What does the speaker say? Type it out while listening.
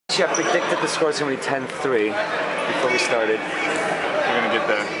Actually, I predicted the score is going to be 10-3 before we started. We're going to get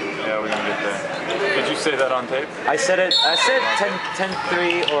there. Yeah, we're going to get there. Did you say that on tape? I said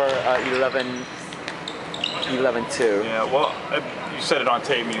 10-3 or 11-2. Yeah, well, you said it on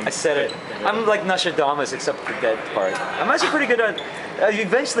tape. I said it. I'm like Nostradamus except for the dead part. I'm actually pretty good at.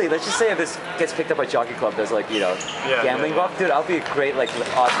 Eventually, let's just say if this gets picked up by Jockey Club, there's like, you know, gambling involved, dude, I'll be a great like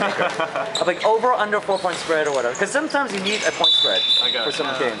odds maker. I'm like over or under 4-point spread or whatever. Because sometimes you need a point spread for some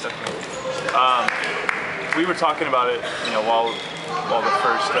games. We were talking about it, you know, while the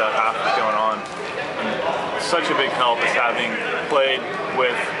first half was going on. And such a big help is having played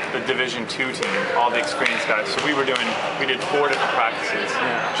with the Division II team, all the experienced guys. So we did 4 different practices.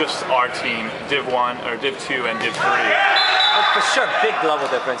 Yeah. Just our team, Div 1 or Div 2 and Div 3. For sure, big level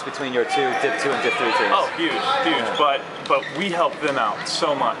difference between your two Div 2 and Div 3 teams. Oh, huge. Yeah. But we help them out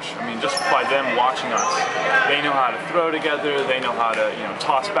so much. I mean, just by them watching us, they know how to throw together. They know how to, you know,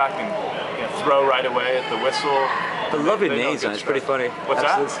 toss back and throw right away at the whistle. I love your names, man. It's pretty funny. What's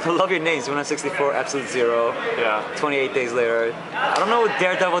Absolute, that? I love your names. 164, Absolute Zero. Yeah. 28 days later. I don't know what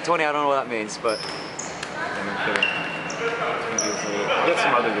Daredevil 20. I don't know what that means, but. Get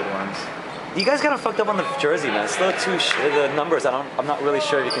some other good ones. You guys got fucked up on the jersey, man. It's still the numbers. I'm not really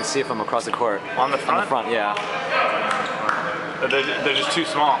sure if you can see it from across the court. On the front? On the front, yeah. They're just too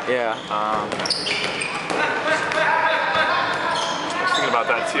small. Yeah. I was thinking about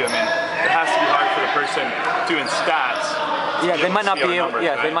that too. I mean, it has to be hard for the person doing stats. Yeah, they might not be able. Numbers,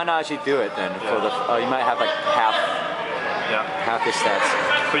 yeah, right? they might not actually do it then. For the, you might have like half your stats.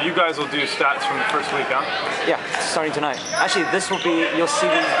 But you guys will do stats from the first week, huh? Yeah, starting tonight. Actually, this will be. You'll see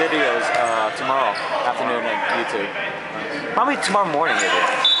these videos tomorrow afternoon on YouTube. Probably tomorrow morning, maybe.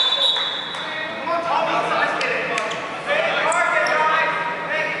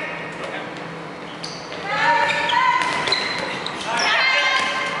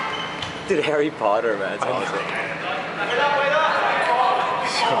 Dude, Harry Potter, man, it's awesome.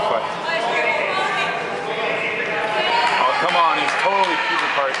 So funny. Oh, come on, he's totally Peter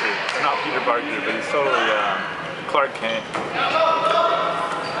Parker. Or not Peter Parker, but he's totally Clark Kent.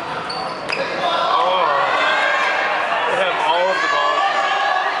 Oh, they have all of the balls.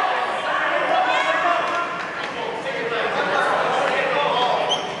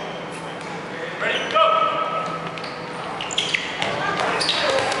 Ready, go!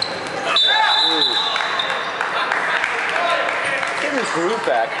 Group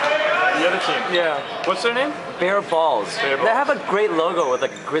back. The other team. Yeah. What's their name? Bear Balls. Bear Balls. They have a great logo with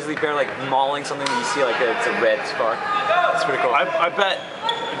like a grizzly bear like mauling something that you see like it's a red spark. It's pretty cool. I bet.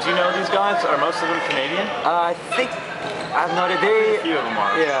 Do you know these guys? Are most of them Canadian? I think I have no idea. A few of them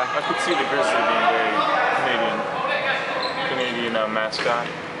are. Yeah. I could see the grizzly being very Canadian mascot.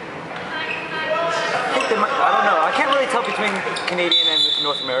 I think they might, I don't know. I can't really tell between Canadian and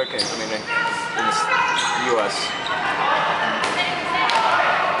North American. I mean, in the U.S.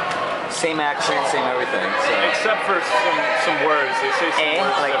 Same accent, same everything. So. Except for some words. They say some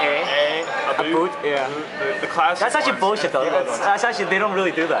words. Like a boot. Yeah. The classic That's actually ones. bullshit though. That's actually, they don't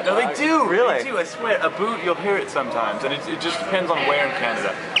really do that. No, they do. Really? They do. I swear. A boot, you'll hear it sometimes, and it just depends on where in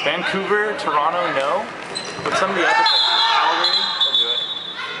Canada. Vancouver, Toronto, no. But some of the other places, Calgary, they'll do it.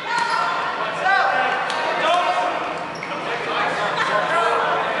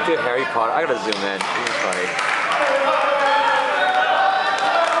 Dude, Harry Potter. I gotta zoom in. This is funny.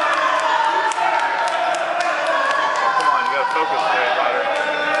 Focus, Harry Potter.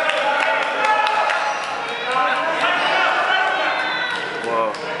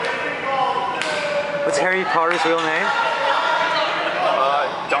 Whoa. What's Harry Potter's real name?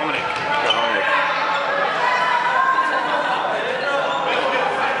 Dominic. Dominic.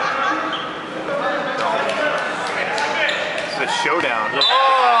 It's a showdown.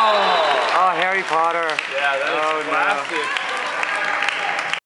 Oh, Harry Potter. Yeah, that is classic.